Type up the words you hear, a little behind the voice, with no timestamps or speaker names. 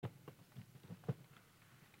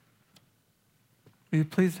Will you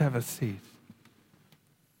please have a seat?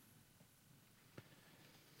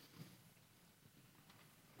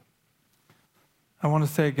 I want to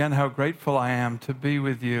say again how grateful I am to be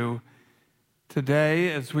with you today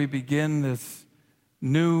as we begin this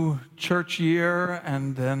new church year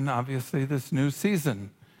and then obviously this new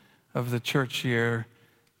season of the church year,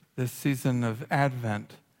 this season of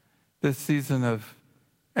Advent, this season of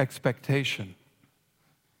expectation.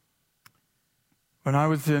 When I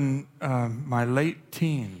was in my late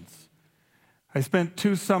teens, I spent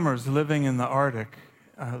 2 summers living in the Arctic,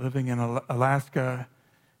 living in Alaska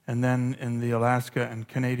and then in the Alaska and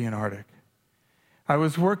Canadian Arctic. I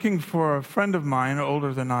was working for a friend of mine,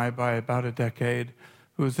 older than I by about a decade,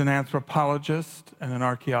 who was an anthropologist and an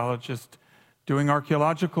archaeologist doing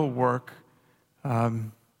archaeological work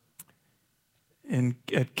at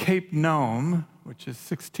Cape Nome, which is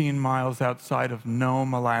 16 miles outside of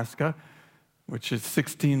Nome, Alaska, which is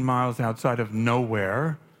 16 miles outside of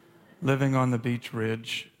nowhere, living on the beach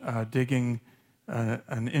ridge, digging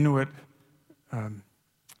an Inuit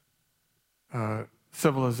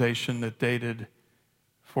civilization that dated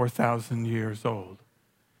 4,000 years old.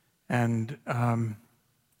 And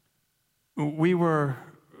we were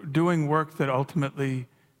doing work that ultimately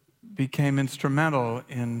became instrumental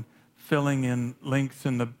in filling in links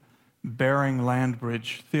in the Bering land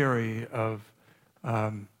bridge theory of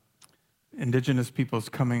indigenous peoples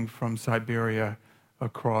coming from Siberia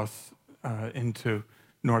across into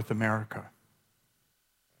North America.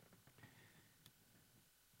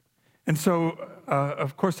 And so,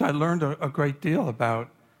 of course, I learned a great deal about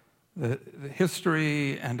the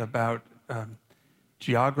history and about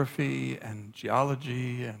geography and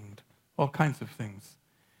geology and all kinds of things.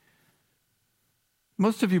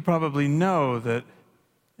 Most of you probably know that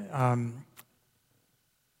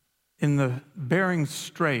in the Bering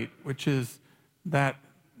Strait, which is that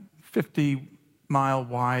 50-mile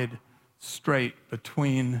wide strait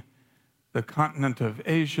between the continent of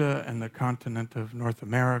Asia and the continent of North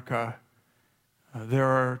America, there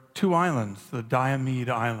are 2 islands, the Diomede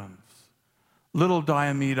Islands. Little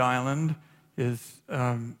Diomede Island is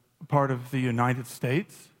part of the United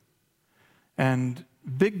States, and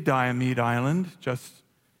Big Diomede Island, just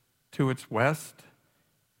to its west,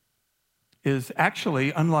 is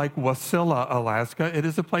actually, unlike Wasilla, Alaska, it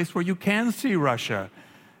is a place where you can see Russia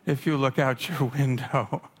if you look out your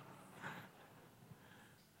window.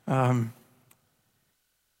 And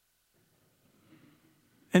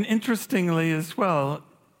interestingly as well,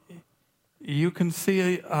 you can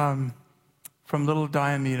see from Little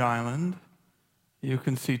Diomede Island, you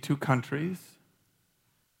can see 2 countries.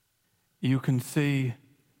 You can see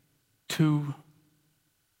 2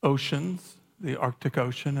 oceans, the Arctic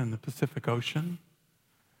Ocean and the Pacific Ocean.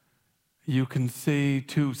 You can see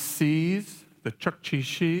 2 seas, the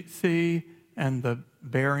Chukchi Sea and the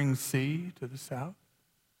Bering Sea to the south.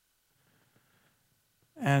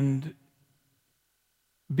 And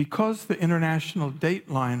because the international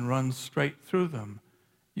date line runs straight through them,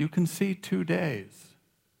 you can see 2 days.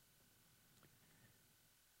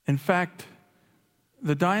 In fact,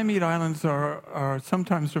 the Diomede Islands are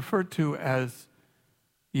sometimes referred to as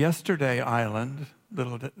Yesterday Island,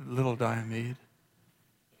 Little Diomede,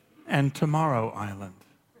 and Tomorrow Island.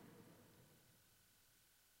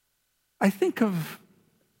 I think of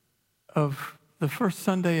the first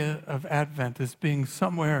Sunday of Advent as being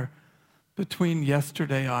somewhere between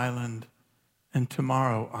Yesterday Island and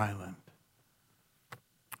Tomorrow Island.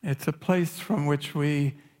 It's a place from which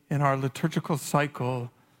we, in our liturgical cycle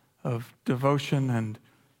of devotion and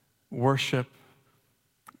worship,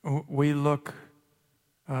 we look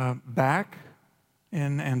back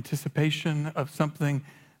in anticipation of something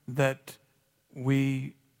that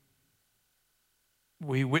we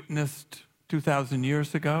witnessed 2,000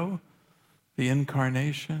 years ago, the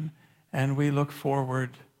incarnation, and we look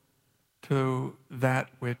forward to that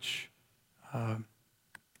which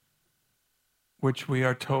we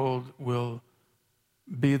are told will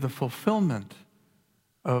be the fulfillment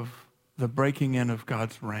of the breaking in of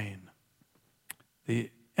God's reign,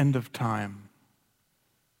 the end of time.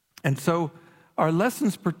 And so our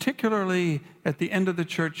lessons, particularly at the end of the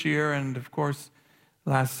church year, and of course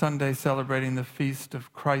last Sunday celebrating the feast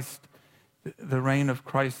of Christ, the reign of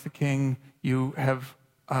Christ the King,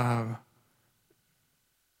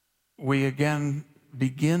 we again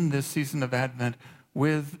begin this season of Advent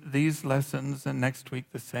with these lessons, and next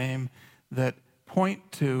week the same, that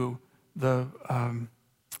point to the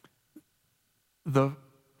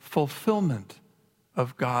fulfillment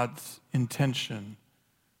of God's intention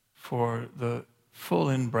for the full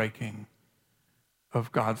inbreaking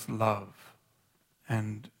of God's love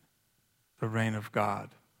and the reign of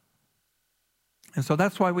God. And so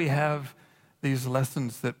that's why we have these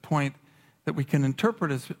lessons that we can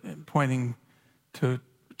interpret as pointing to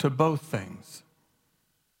both things.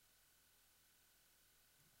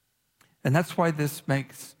 And that's why this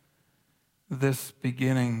makes this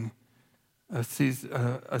beginning a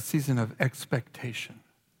season of expectation,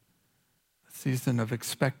 a season of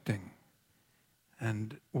expecting,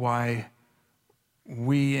 and why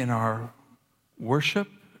we in our worship,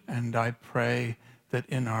 and I pray that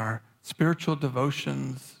in our spiritual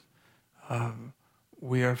devotions,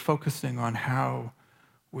 we are focusing on how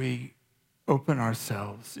we open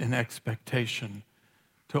ourselves in expectation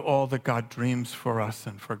to all that God dreams for us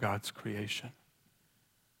and for God's creation.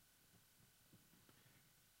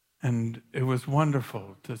 And it was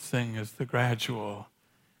wonderful to sing as the gradual,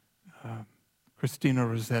 Christina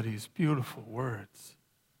Rossetti's beautiful words,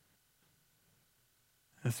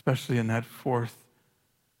 especially in that fourth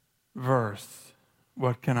verse,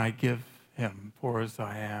 what can I give him, poor as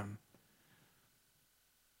I am?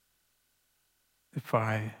 If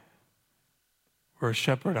I were a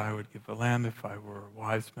shepherd, I would give a lamb. If I were a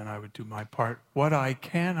wise man, I would do my part. What I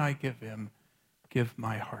give him, give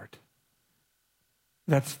my heart.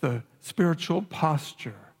 That's the spiritual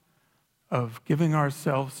posture of giving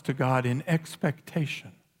ourselves to God in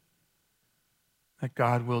expectation that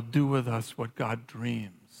God will do with us what God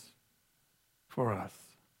dreams for us,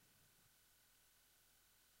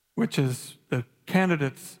 which is the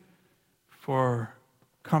candidates for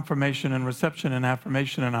confirmation and reception and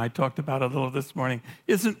affirmation, and I talked about a little this morning,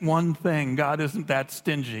 isn't one thing. God isn't that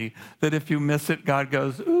stingy that if you miss it, God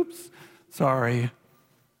goes, oops, sorry.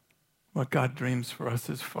 What God dreams for us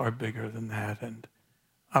is far bigger than that and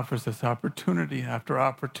offers us opportunity after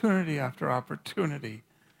opportunity after opportunity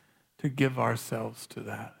to give ourselves to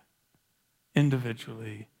that,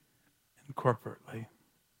 individually and corporately.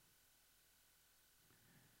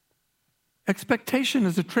 Expectation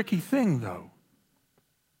is a tricky thing, though.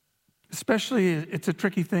 Especially, it's a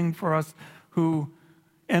tricky thing for us who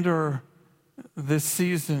enter this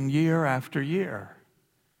season year after year.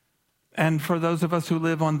 And for those of us who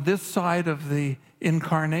live on this side of the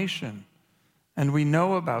incarnation, and we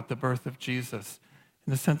know about the birth of Jesus,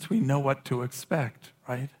 in a sense we know what to expect,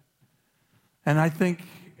 right? And I think,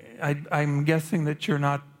 I'm guessing that you're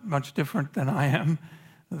not much different than I am,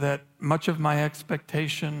 that much of my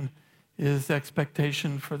expectation is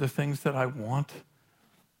expectation for the things that I want,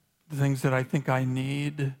 the things that I think I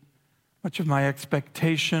need. Much of my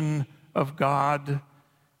expectation of God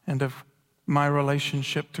and of my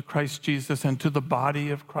relationship to Christ Jesus and to the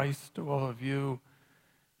body of Christ, to all of you,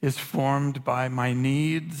 is formed by my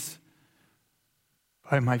needs,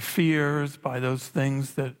 by my fears, by those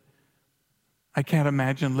things that I can't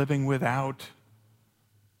imagine living without,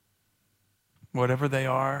 whatever they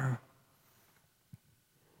are.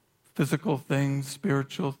 Physical things,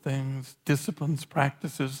 spiritual things, disciplines,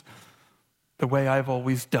 practices, the way I've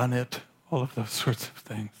always done it, all of those sorts of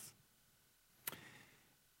things.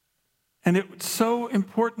 And it's so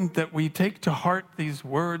important that we take to heart these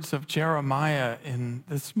words of Jeremiah in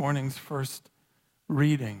this morning's first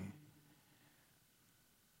reading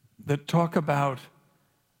that talk about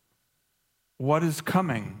what is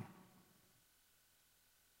coming.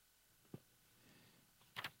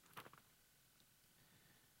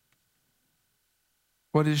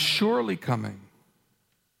 What is surely coming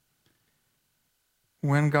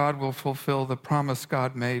when God will fulfill the promise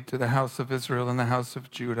God made to the house of Israel and the house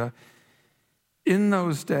of Judah. In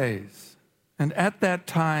those days, and at that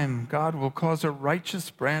time, God will cause a righteous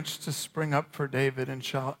branch to spring up for David and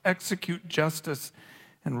shall execute justice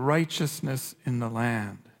and righteousness in the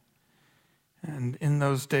land. And in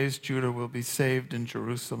those days, Judah will be saved and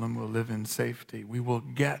Jerusalem will live in safety. We will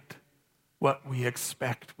get what we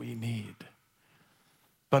expect we need.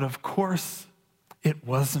 But of course, it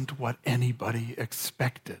wasn't what anybody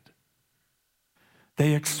expected.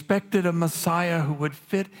 They expected a Messiah who would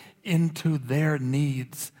fit into their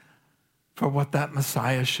needs for what that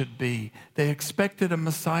Messiah should be. They expected a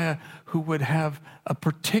Messiah who would have a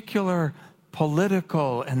particular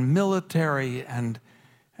political and military and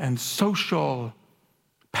social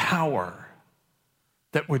power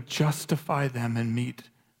that would justify them and meet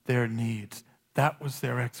their needs. That was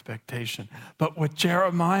their expectation. But what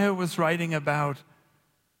Jeremiah was writing about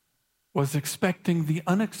was expecting the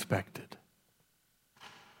unexpected,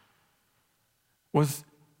 was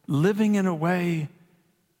living in a way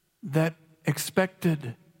that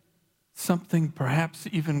expected something perhaps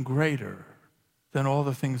even greater than all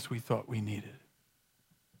the things we thought we needed.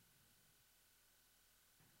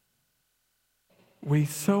 We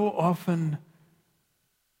so often,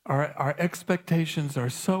 our expectations are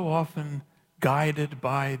so often guided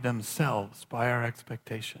by themselves, by our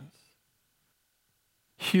expectations.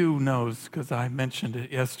 Hugh knows, because I mentioned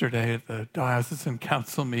it yesterday at the diocesan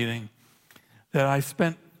council meeting, that I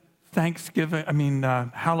spent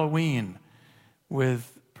Halloween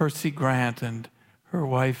with Percy Grant and her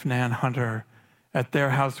wife, Nan Hunter, at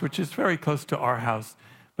their house, which is very close to our house.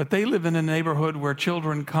 But they live in a neighborhood where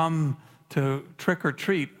children come to trick or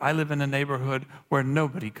treat. I live in a neighborhood where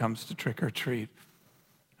nobody comes to trick or treat.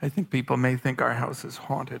 I think people may think our house is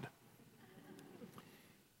haunted.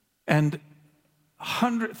 And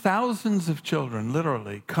thousands of children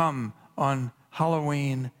literally come on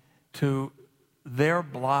Halloween to their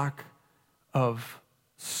block of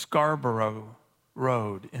Scarborough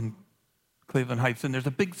Road in Cleveland Heights. And there's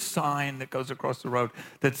a big sign that goes across the road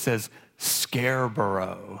that says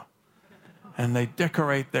Scarborough. And they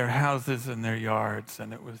decorate their houses and their yards,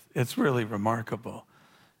 and it's really remarkable.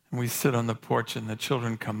 And we sit on the porch and the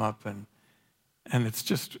children come up, and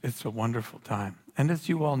it's a wonderful time. And as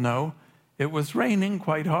you all know, it was raining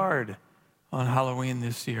quite hard on Halloween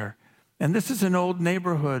this year. And this is an old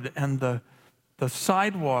neighborhood, and the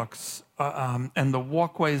sidewalks and the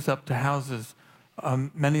walkways up to houses,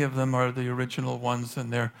 many of them are the original ones,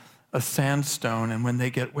 and they're a sandstone. And when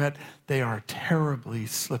they get wet, they are terribly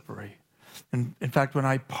slippery. And in fact, when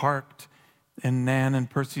I parked in Nan and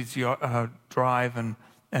Percy's drive and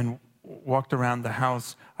walked around the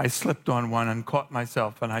house, I slipped on one and caught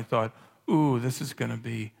myself. And I thought, ooh, this is going to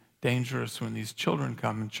be dangerous when these children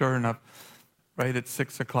come. And sure enough, right at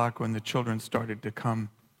 6 o'clock when the children started to come,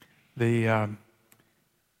 they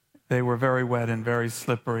were very wet and very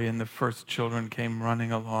slippery, and the first children came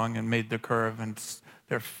running along and made the curve, and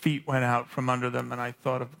their feet went out from under them, and I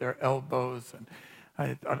thought of their elbows, and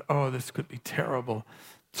I thought, oh, this could be terrible.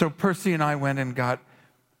 So Percy and I went and got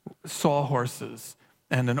sawhorses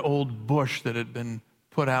and an old bush that had been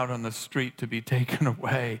put out on the street to be taken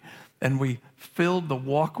away. And we filled the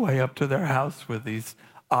walkway up to their house with these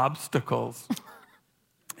obstacles.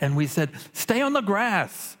 And we said, stay on the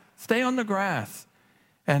grass, stay on the grass.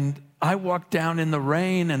 And I walked down in the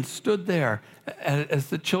rain and stood there as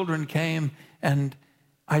the children came. And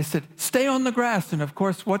I said, stay on the grass. And of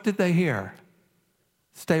course, what did they hear?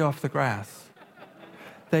 Stay off the grass.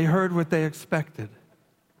 They heard what they expected.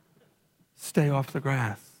 Stay off the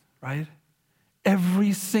grass, right?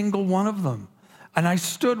 Every single one of them. And I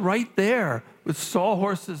stood right there with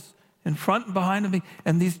sawhorses in front and behind me.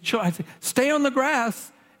 And these children, I said, stay on the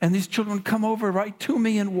grass. And these children come over right to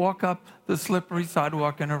me and walk up the slippery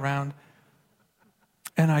sidewalk and around.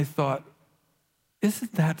 And I thought,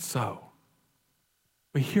 isn't that so?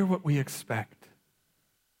 We hear what we expect.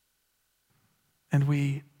 And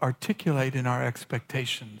we articulate in our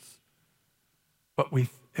expectations what we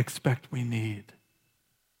expect we need.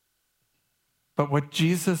 But what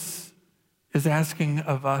Jesus is asking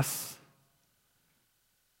of us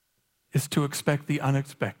is to expect the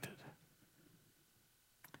unexpected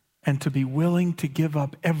and to be willing to give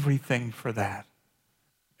up everything for that.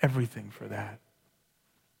 Everything for that.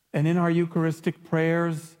 And in our Eucharistic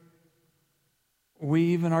prayers, we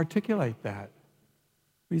even articulate that.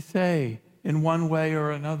 We say, in one way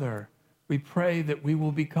or another, we pray that we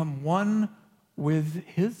will become one with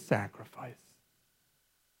his sacrifice.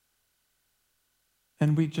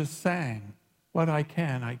 And we just sang, what I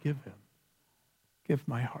can, I give him. Give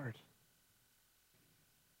my heart.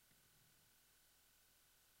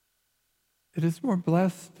 It is more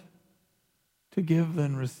blessed to give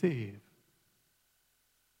than receive.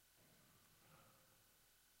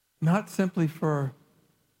 Not simply for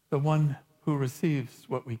the one who receives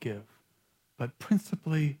what we give, but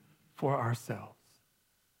principally for ourselves.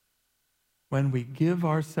 When we give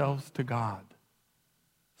ourselves to God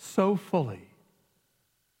so fully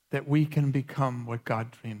that we can become what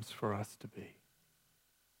God dreams for us to be.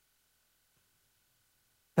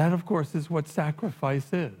 That, of course, is what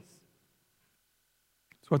sacrifice is.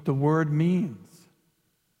 It's what the word means.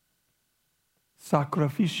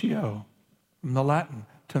 Sacrificio, from the Latin,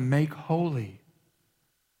 to make holy.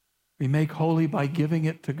 We make holy by giving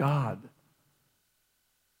it to God.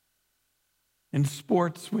 In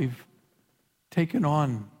sports, we've taken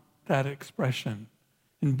on that expression.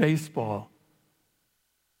 In baseball,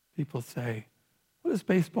 people say, what does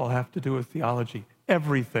baseball have to do with theology?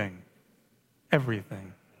 Everything.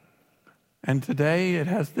 Everything. And today it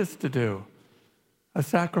has this to do. A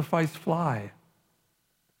sacrifice fly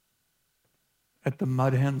at the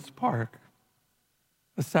Mud Hens Park.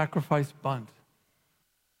 A sacrifice bunt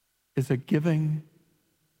is a giving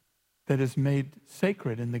that is made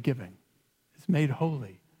sacred in the giving. It's made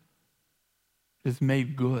holy. Is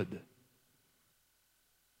made good.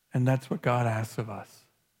 And that's what God asks of us.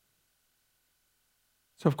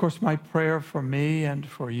 So, of course, my prayer for me and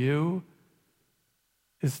for you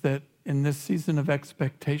is that in this season of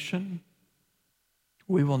expectation,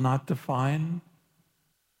 we will not define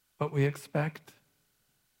what we expect,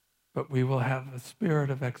 but we will have a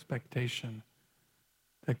spirit of expectation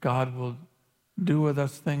that God will do with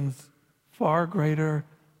us things far greater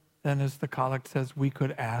than, as the collect says, we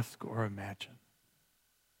could ask or imagine.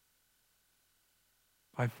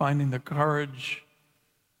 By finding the courage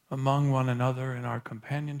among one another in our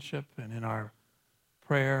companionship and in our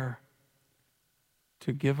prayer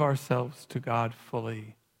to give ourselves to God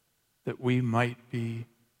fully, that we might be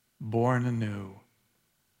born anew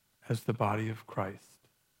as the body of Christ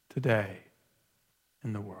today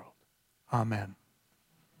in the world. Amen.